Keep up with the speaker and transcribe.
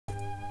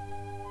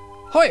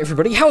Hi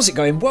everybody, how's it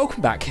going?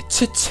 Welcome back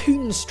to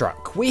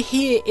Toonstruck. We're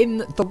here in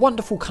the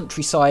wonderful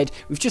countryside.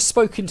 We've just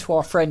spoken to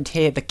our friend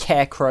here, the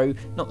Carecrow.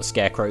 Not the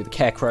Scarecrow, the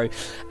Carecrow.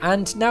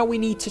 And now we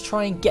need to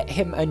try and get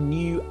him a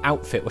new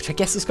outfit, which I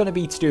guess is going to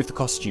be to do with the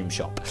costume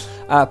shop.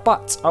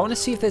 But I want to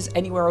see if there's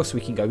anywhere else we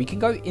can go. We can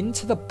go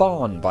into the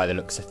barn by the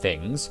looks of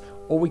things,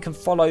 or we can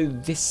follow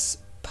this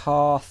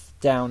path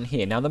down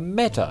here. Now the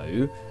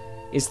meadow,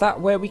 is that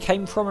where we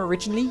came from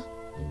originally?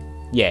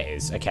 Yeah, it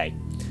is. Okay.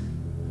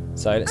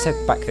 So let's head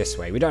back this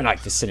way. We don't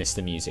like the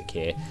sinister music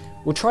here.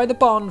 We'll try the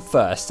barn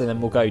first, and then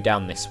we'll go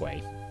down this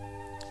way.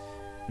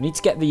 We need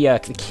to get the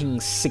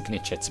king's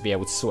signature to be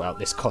able to sort out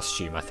this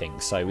costume, I think.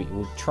 So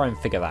we'll try and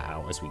figure that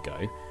out as we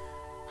go.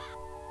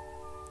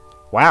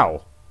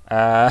 Wow.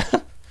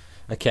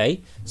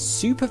 Okay.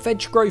 Super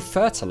Veg Growth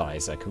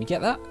Fertilizer. Can we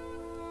get that?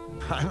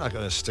 I'm not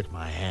going to stick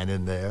my hand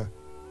in there.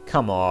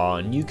 Come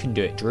on, you can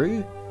do it,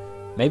 Drew.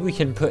 Maybe we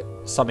can put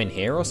some in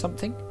here or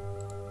something?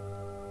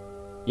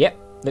 Yep.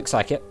 Looks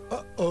like it.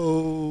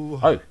 Uh-oh.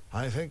 Oh.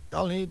 I think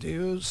I'll need to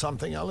use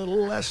something a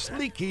little less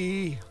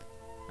leaky.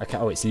 Okay.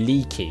 Oh, it's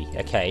leaky.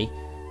 Okay.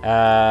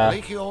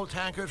 Leaky old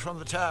tankard from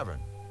the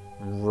tavern.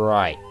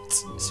 Right.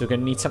 So we're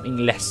going to need something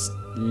less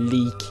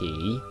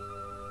leaky.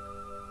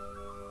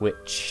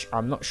 Which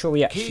I'm not sure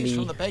we actually Keys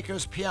from the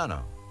baker's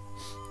piano.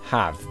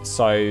 have.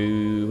 So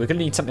we're going to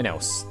need something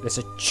else. There's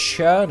a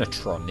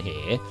Churnatron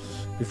here.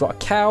 We've got a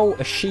cow,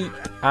 a sheep,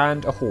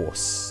 and a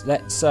horse.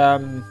 Let's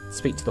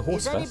speak to the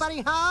horse first. Is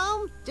anybody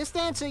home? Just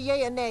answer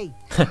yay or nay.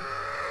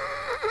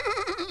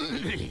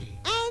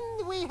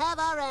 And we have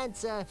our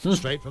answer.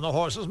 Straight from the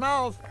horse's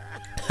mouth.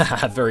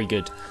 Very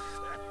good.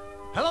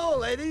 Hello,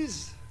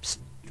 ladies. Psst,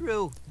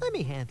 Drew, let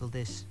me handle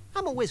this.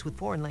 I'm a whiz with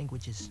foreign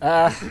languages.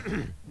 Uh,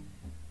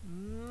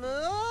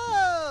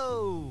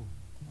 No!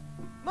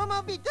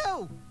 Mama be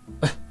do!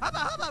 Hubba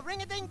hubba,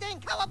 ring a ding ding,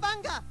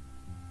 cowabunga!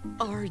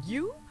 Are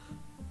you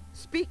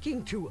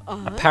speaking to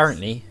us?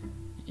 apparently.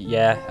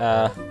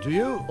 Yeah, Do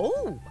you?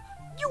 Oh,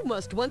 you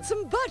must want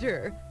some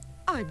butter.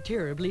 I'm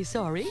terribly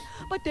sorry,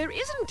 but there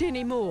isn't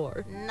any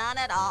more. None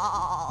at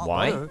all.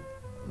 why? Butter?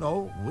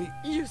 No, we...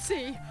 You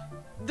see,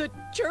 the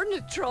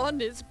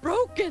Churnatron is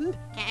broken.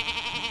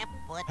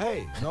 But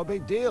Hey, no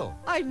big deal.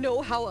 I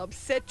know how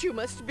upset you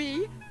must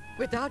be.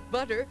 Without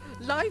butter,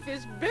 life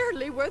is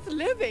barely worth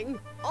living.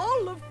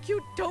 All of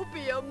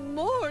CUTOPIA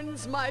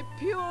mourns my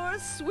pure,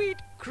 sweet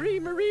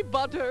creamery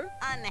butter.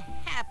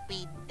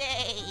 unhappy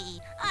day.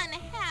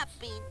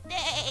 Unhappy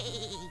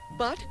day.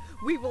 But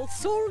we will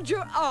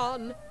soldier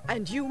on,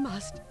 and you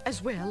must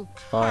as well.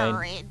 Fine.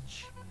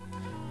 Courage.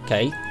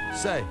 Okay.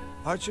 Say,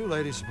 aren't you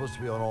ladies supposed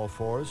to be on all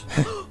fours?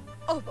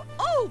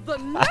 Oh, the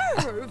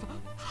nerve!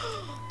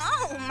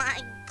 Oh my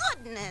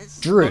goodness.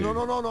 Drew.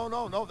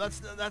 No.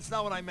 That's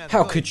not what I meant. How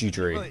Really, could you,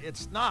 Drew? Really,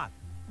 it's not.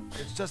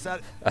 It's just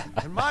that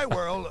in my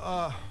world,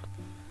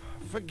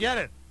 forget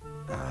it.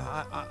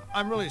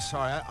 I'm really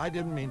sorry. I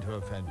didn't mean to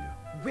offend you.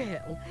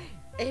 Well,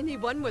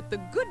 anyone with the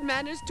good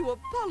manners to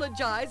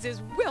apologize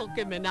is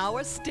welcome in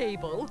our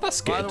stable.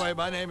 That's By good. the way,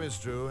 my name is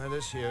Drew, and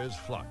this here is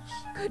Flux.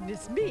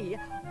 Goodness me,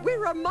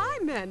 where are my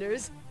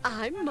manners?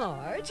 I'm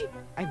Marge,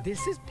 and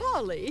this is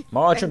Polly.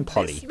 Marge and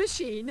Polly. This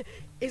machine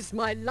is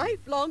my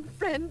lifelong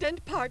friend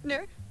and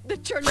partner, the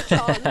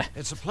Churnatron.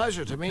 It's a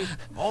pleasure to meet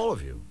all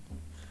of you.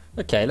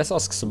 Okay, let's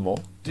ask some more.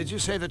 Did you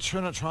say the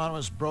Churnatron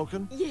was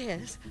broken?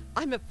 Yes,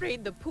 I'm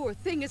afraid the poor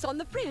thing is on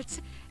the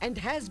fritz, and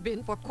has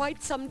been for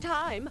quite some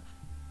time.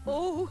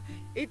 Oh,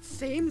 it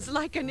seems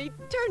like an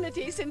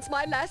eternity since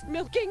my last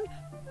milking.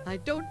 I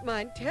don't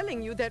mind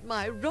telling you that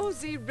my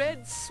rosy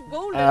red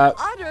swollen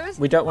udders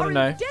we don't are wanna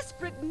know. in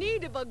desperate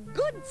need of a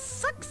good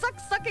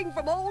sucking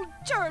from old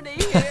Churney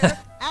here.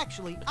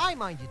 Actually, I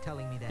mind you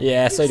telling me that.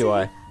 Yeah, so You do see,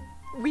 I.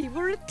 We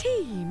were a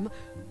team.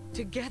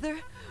 Together,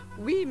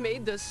 we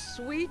made the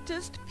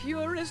sweetest,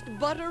 purest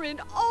butter in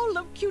all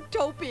of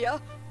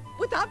CUTOPIA.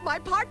 Without my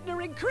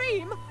partner in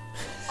cream,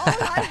 all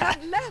I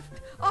have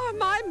left are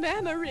my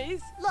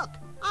memories. Look,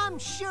 I'm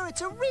sure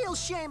it's a real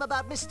shame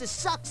about Mr.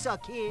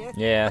 Suck here.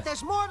 Yeah. But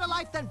there's more to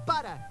life than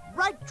butter.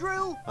 Right,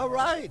 Drew? All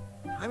right.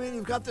 I mean,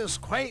 you've got this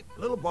quaint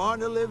little barn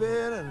to live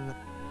in, and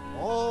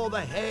all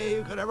the hay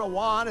you could ever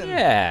want, and...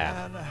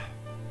 Yeah. And,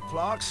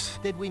 Flux?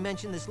 Did we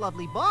mention this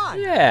lovely barn?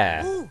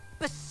 Yeah. Ooh,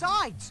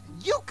 besides,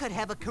 you could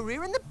have a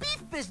career in the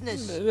beef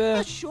business.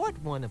 A short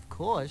one, of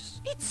course.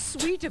 It's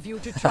sweet of you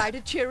to try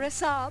to cheer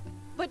us up,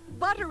 but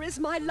butter is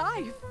my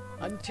life.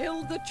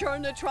 Until the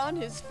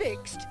Churnatron is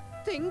fixed,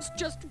 things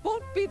just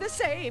won't be the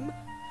same.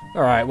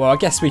 Alright, well, I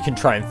guess we can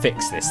try and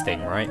fix this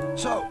thing, right?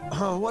 So,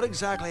 what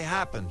exactly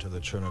happened to the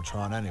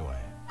Churnatron anyway?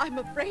 I'm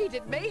afraid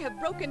it may have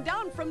broken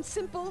down from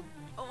simple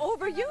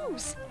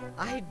overuse.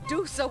 I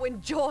do so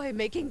enjoy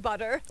making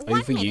butter.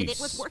 One minute it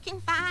was Overuse.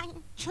 working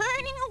fine,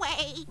 churning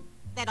away.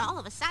 Then all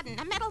of a sudden,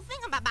 a metal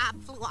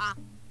thingamabob flew off.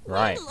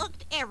 Right. We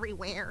looked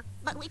everywhere,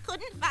 but we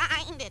couldn't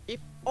find it. If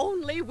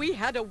only we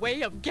had a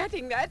way of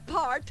getting that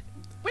part.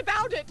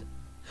 Without it,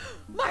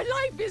 my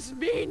life is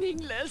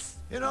meaningless.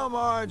 You know,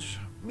 Marge,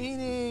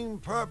 meaning,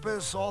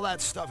 purpose, all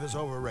that stuff is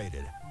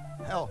overrated.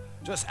 Hell,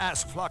 Just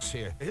ask Flux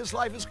here. His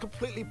life is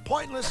completely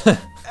pointless,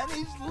 and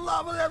he's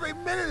loving every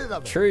minute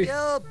of it. True.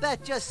 You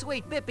betcha,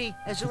 sweet Bippy.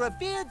 As a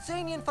revered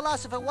Zanian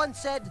philosopher once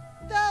said,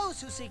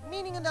 those who seek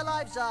meaning in their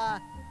lives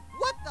are...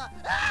 What the...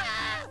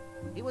 Ah!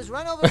 He was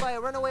run over by a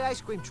runaway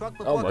ice cream truck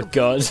before Oh my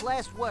completing God. his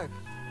last work.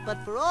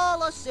 But for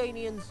all us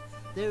Zanians,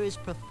 there is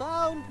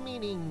profound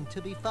meaning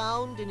to be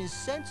found in his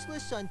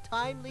senseless,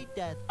 untimely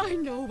death. I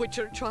know what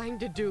you're trying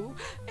to do,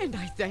 and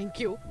I thank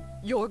you.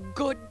 You're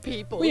good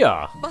people. We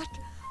are. But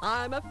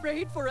I'm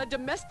afraid for a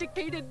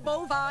domesticated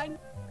bovine.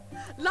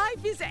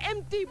 Life is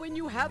empty when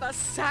you have a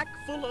sack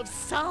full of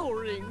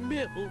souring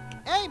milk.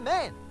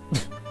 Amen.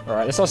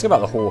 Alright, let's ask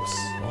about the horse.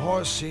 The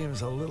horse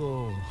seems a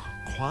little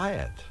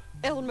quiet.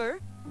 Elmer?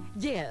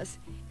 Yes,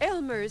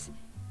 Elmer's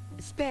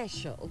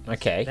special.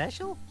 Okay.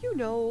 Special? You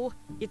know,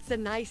 it's a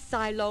nice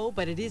silo,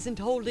 but it isn't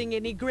holding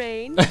any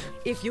grain,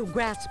 if you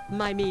grasp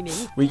my meaning.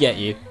 We get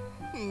you.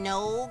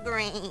 No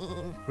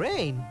grain.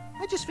 Grain?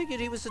 I just figured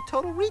he was a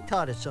total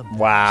retard or something.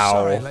 Wow.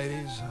 Sorry,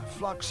 ladies.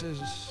 Flux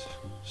is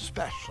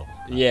special.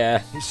 Yeah.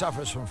 He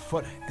suffers from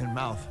foot and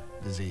mouth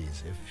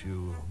disease, if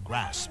you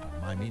grasp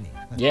my meaning.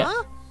 Yeah.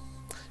 Huh?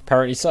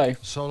 Apparently so.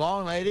 So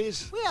long,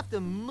 ladies. We have to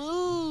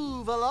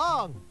move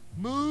along.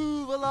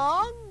 Move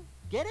along?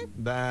 Get it?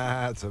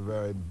 That's a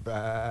very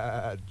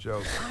bad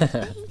joke.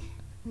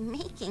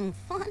 Making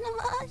fun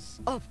of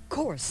us? Of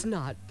course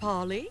not,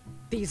 Polly.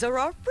 These are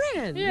our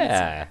friends.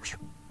 Yeah.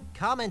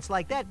 Comments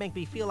like that make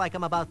me feel like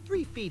I'm about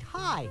 3 feet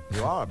high.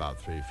 You are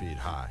about 3 feet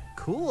high.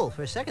 Cool.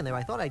 For a second there,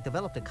 I thought I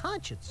developed a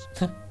conscience.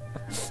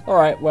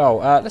 Alright, well,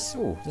 let's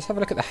have a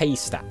look at the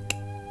haystack.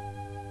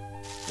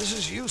 This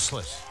is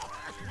useless.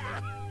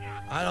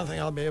 I don't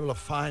think I'll be able to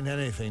find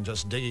anything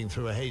just digging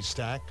through a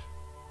haystack.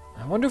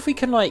 I wonder if we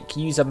can, like,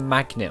 use a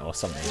magnet or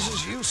something. This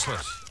is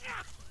useless.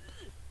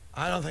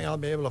 I don't think I'll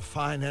be able to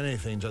find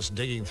anything just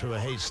digging through a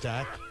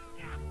haystack.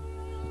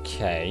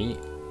 Okay.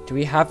 Do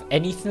we have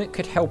anything that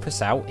could help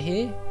us out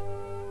here?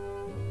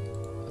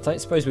 I don't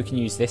suppose we can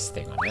use this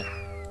thing on it.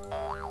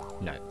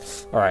 No.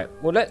 Alright,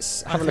 well,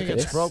 let's have a look at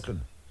this. It's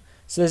broken.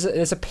 So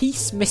there's a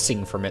piece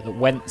missing from it that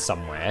went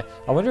somewhere.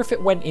 I wonder if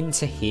it went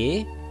into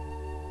here.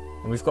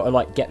 And we've got to,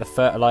 like, get the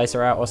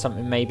fertilizer out or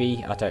something,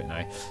 maybe. I don't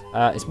know.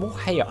 There's more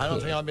hay up I don't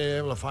here. think I'll be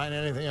able to find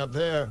anything up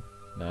there.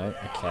 No,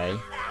 okay.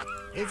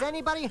 Is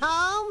anybody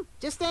home?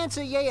 Just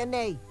answer yay or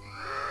nay.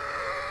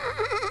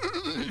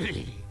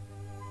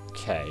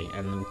 Okay,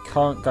 and we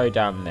can't go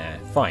down there.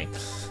 Fine.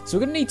 So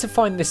we're going to need to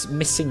find this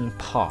missing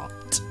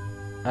part.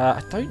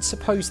 I don't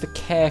suppose the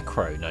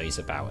Carecrow knows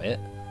about it.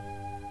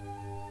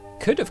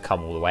 Could have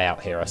come all the way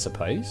out here, I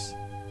suppose.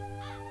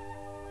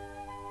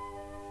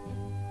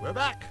 We're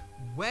back.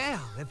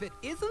 Well, if it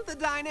isn't the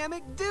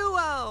dynamic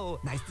duo!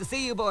 Nice to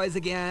see you boys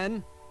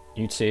again.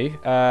 You two?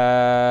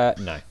 No.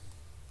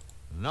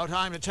 No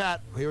time to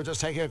chat. We were just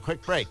taking a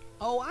quick break.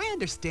 Oh, I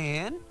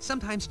understand.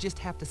 Sometimes you just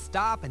have to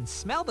stop and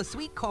smell the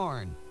sweet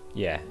corn.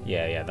 Yeah,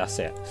 that's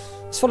it.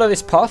 Let's follow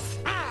this path.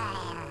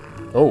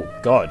 Oh,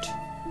 God.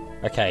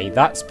 Okay,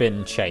 that's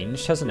been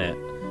changed, hasn't it?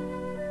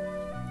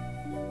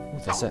 Oh,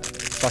 there's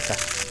it's like a...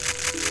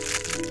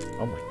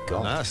 Oh my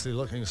God. Nasty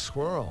looking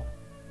squirrel.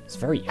 It's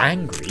very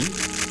angry.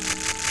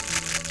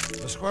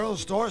 The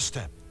squirrel's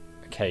doorstep.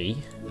 Okay.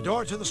 The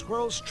door to the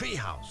squirrel's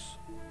treehouse.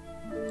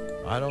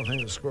 I don't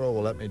think the squirrel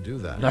will let me do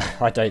that. No,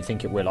 I don't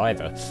think it will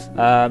either.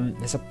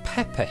 There's a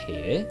pepper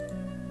here.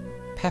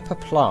 Pepper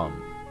plant.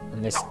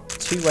 And there's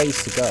 2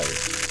 ways to go.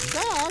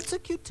 That's a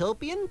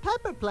Cutopian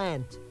pepper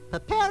plant.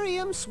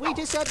 Peparium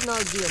sweetus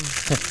etnogium.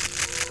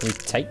 Can we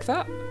take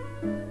that?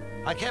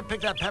 I can't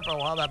pick that pepper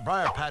while that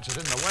briar patch is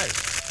in the way.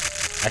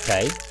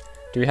 Okay.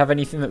 Do we have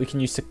anything that we can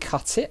use to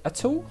cut it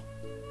at all?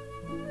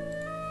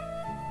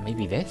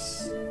 Maybe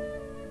this?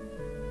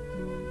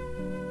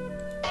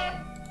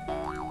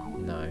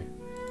 No.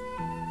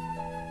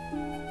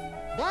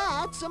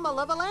 That's a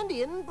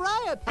malevolandian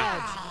briar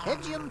patch.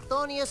 Hedgium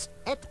thornius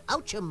et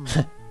ouchum.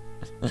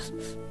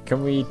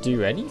 Can we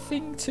do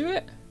anything to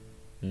it?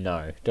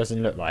 No,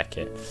 doesn't look like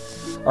it.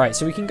 Alright,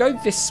 so we can go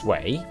this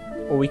way,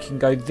 or we can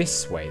go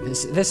this way.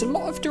 There's a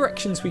lot of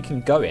directions we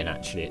can go in,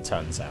 actually, it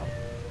turns out.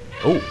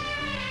 Oh.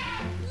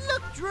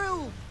 Look,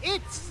 Drew!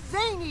 It's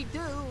Zany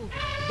Doo!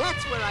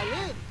 That's where I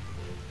live.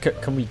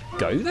 Can we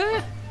go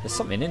there? There's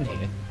something in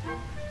here.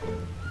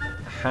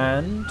 A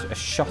hand, a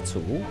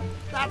shuttle.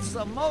 That's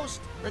the most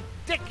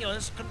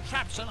ridiculous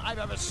contraption I've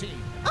ever seen.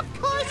 Of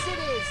course it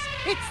is!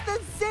 It's the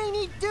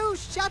Zany Doo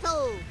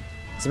shuttle!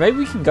 So maybe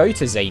we can go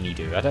to Zany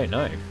Doo, I don't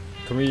know.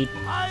 Can we...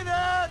 Hi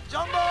there,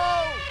 Jumbo!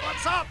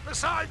 What's up?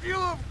 Beside you,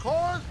 of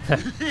course!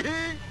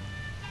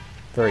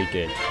 Very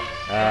good.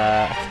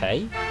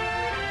 Okay.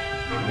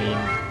 I mean...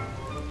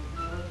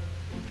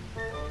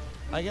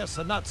 I guess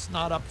the nut's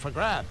not up for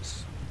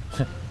grabs.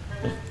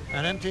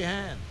 An empty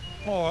hand.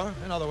 Or,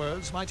 in other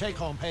words, my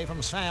take-home pay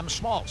from Sam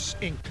Schmaltz,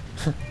 Inc.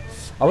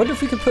 I wonder if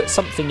we could put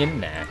something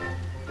in there.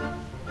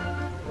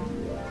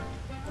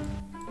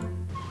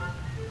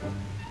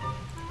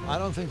 I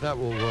don't think that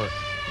will work.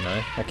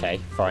 No? Okay,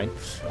 fine.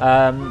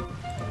 Can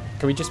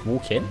we just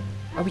walk in?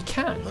 Oh, we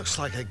can. Looks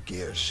like a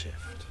gear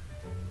shift.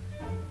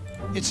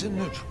 It's in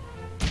neutral.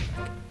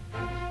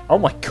 Oh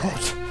my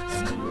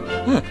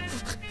god.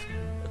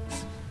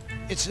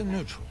 It's in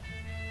neutral.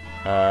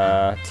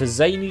 To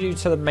Xanadu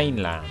to the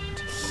mainland.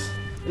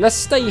 Let's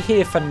stay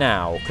here for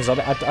now, because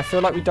I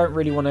feel like we don't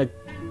really want to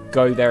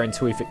go there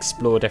until we've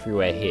explored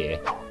everywhere here.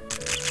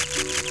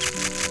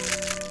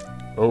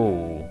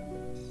 Oh.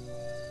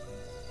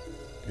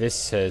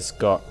 This has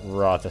got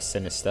rather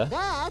sinister.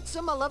 That's a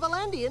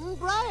malevolandian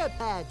briar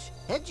patch.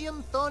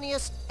 Hedgium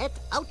thornius et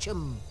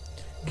ouchum.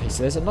 Okay,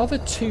 so there's another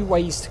 2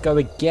 ways to go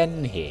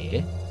again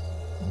here.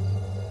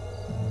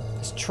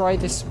 Let's try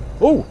this.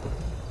 Oh!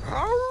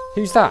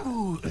 Who's that?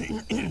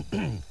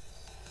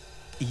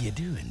 You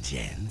doing,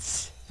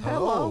 gents?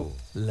 Hello.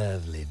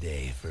 Lovely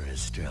day for a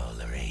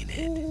stroller, ain't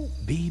it?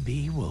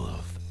 BB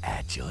Wolf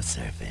at your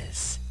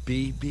service.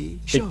 BB?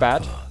 Big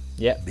Bad?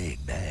 Yep.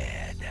 Big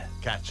Bad.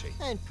 Catchy.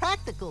 And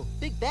practical.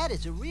 Big Bad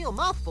is a real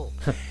mouthful.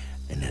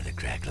 Another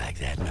crack like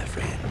that, my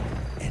friend,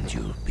 and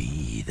you'll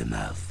be the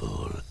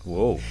mouthful.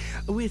 Whoa.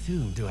 With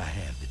whom do I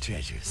have the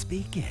treasure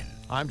speaking?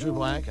 I'm Drew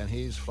Blanc, and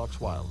he's Flux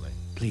Wildly.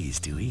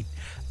 Pleased to meet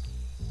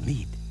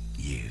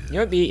you. You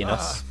won't be eating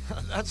us.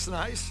 That's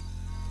nice.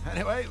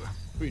 Anyway,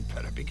 we'd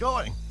better be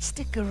going.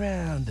 Stick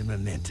around the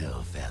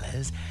memento,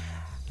 fellas.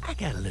 I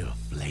got a little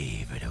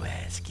flavor to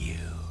ask you.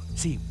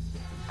 See,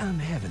 I'm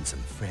having some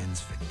friends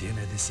for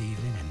dinner this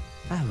evening, and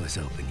I was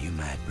hoping you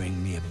might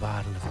bring me a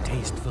bottle of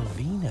tasteful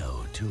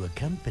vino to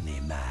accompany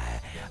my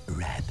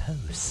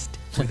riposte.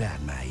 Without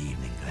my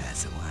evening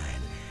glass of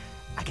wine,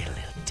 I get a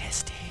little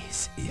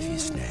testes, if you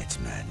snatch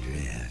my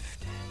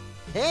drift.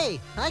 Hey,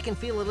 I can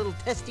feel a little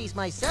testes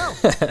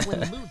myself when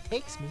the mood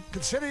takes me.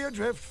 Consider your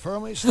drift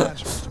firmly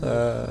snatched,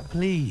 Mr.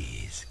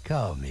 Please,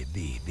 call me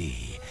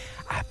BB.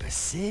 I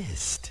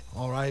persist.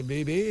 All right,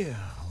 BB.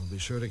 We'll be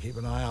sure to keep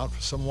an eye out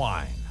for some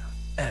wine.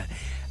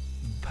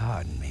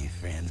 Pardon me,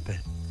 friends, but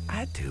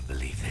I do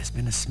believe there's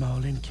been a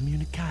small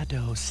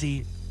incommunicado.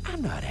 See,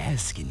 I'm not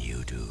asking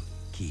you to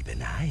keep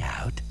an eye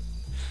out.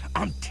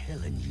 I'm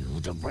telling you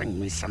to bring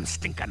me some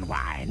stinking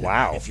wine.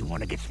 Wow. If you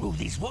want to get through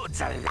these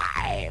woods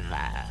alive.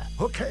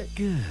 Okay.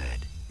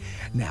 Good.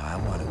 Now I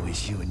want to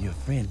wish you and your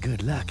friend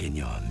good luck in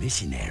your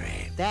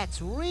missionary. That's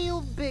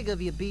real big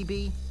of you,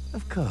 BB.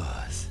 Of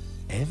course,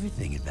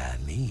 everything about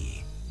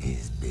me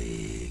is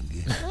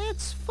big.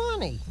 That's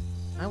funny.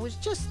 I was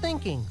just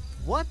thinking,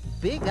 what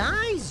big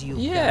eyes you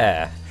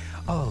Yeah.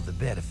 All the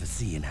better for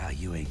seeing how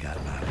you ain't got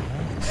my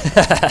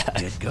hand.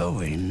 Get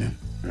going.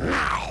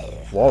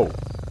 Whoa.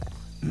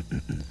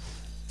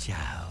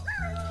 Ciao.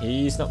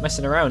 He's not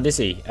messing around, is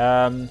he?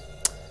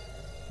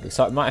 Looks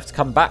like we might have to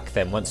come back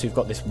then once we've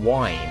got this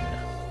wine.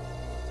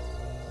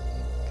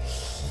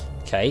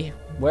 Okay,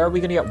 where are we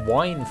going to get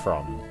wine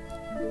from?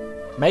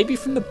 Maybe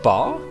from the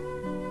bar?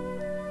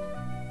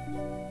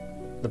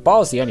 The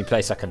bar's the only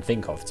place I can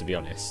think of, to be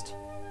honest.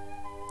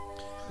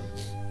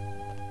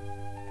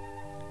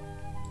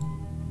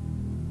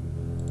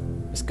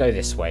 Let's go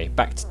this way,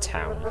 back to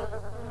town.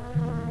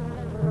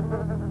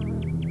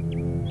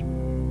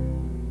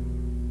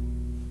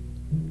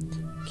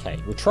 Okay,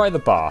 we'll try the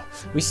bar.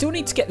 We still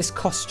need to get this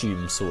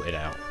costume sorted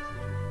out.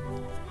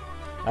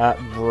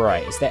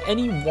 Right, is there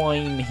any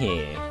wine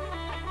here?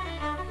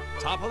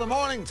 Top of the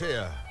morning to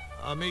you,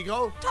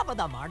 amigo. Top of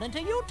the morning to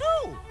you,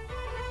 too.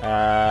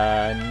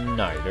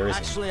 No, there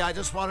isn't. Actually, I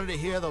just wanted to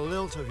hear the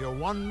lilt of your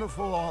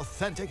wonderful,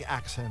 authentic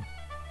accent.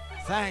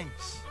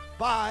 Thanks.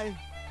 Bye.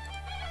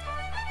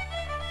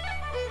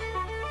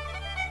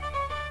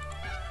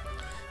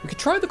 We could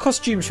try the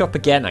costume shop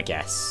again, I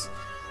guess.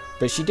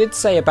 But she did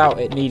say about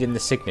it needing the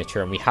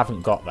signature, and we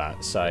haven't got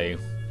that, so...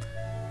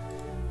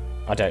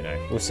 I don't know.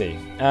 We'll see.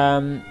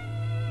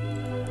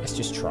 Let's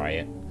just try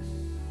it.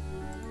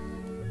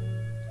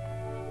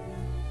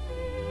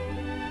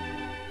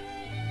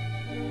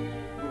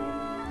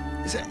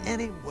 Is there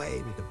any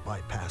way we could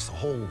bypass the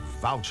whole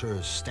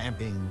voucher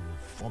stamping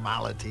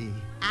formality?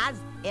 As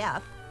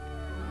if.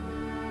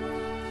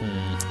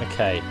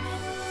 Okay.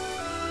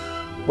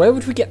 Where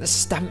would we get the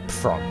stamp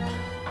from?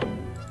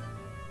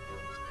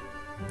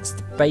 It's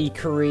the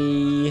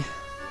bakery.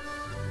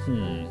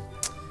 I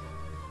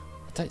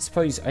don't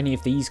suppose any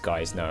of these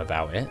guys know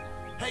about it.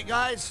 Hey,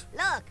 guys.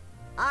 Look,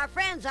 our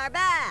friends are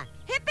back.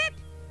 Hip hip.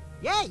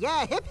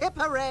 Yeah, hip hip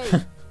hooray.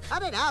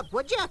 Cut it out,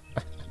 would you?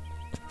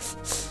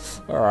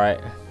 Alright.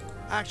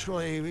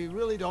 Actually, we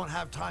really don't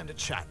have time to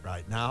chat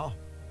right now.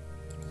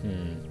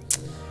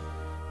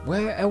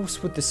 Where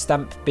else would the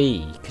stamp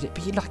be? Could it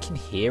be like in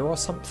here or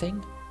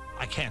something?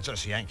 I can't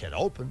just yank it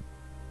open.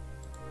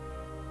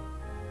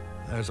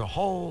 There's a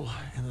hole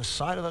in the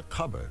side of the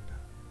cupboard.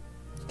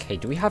 Okay,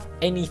 do we have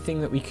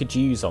anything that we could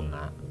use on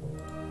that?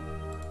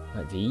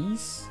 Like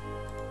these?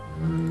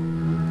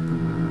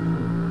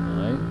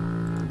 No.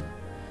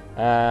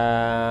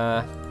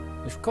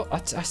 We've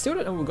got... I still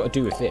don't know what we've got to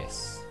do with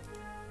this.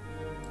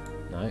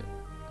 No.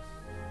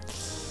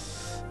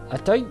 I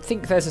don't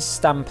think there's a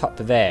stamp up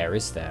there,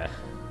 is there?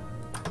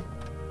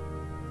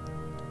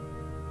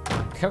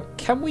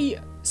 Can we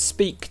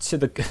speak to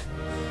the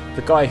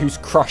guy who's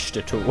crushed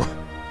it all?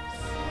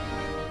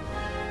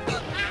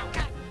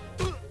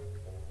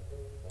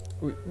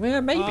 Yeah,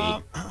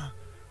 maybe.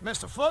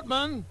 Mr.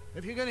 Footman,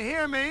 if you can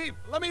hear me,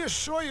 let me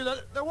assure you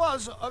that there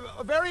was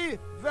a very,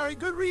 very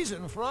good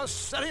reason for us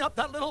setting up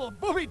that little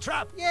booby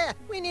trap. Yeah,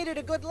 we needed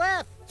a good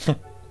laugh.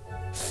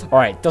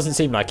 Alright, doesn't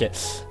seem like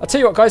it. I'll tell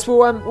you what, guys,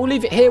 we'll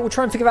leave it here. We'll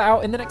try and figure that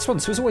out in the next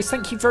one. So as always,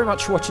 thank you very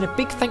much for watching. A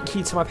big thank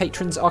you to my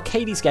patrons,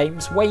 Arcades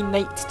Games, Wayne,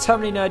 Nate,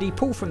 Terminally Nerdy,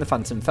 Paul from the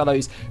Phantom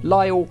Fellows,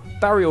 Lyle,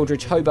 Barry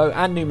Aldridge, Hobo,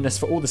 and Numinous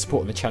for all the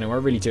support on the channel. I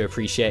really do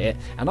appreciate it.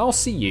 And I'll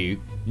see you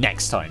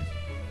next time.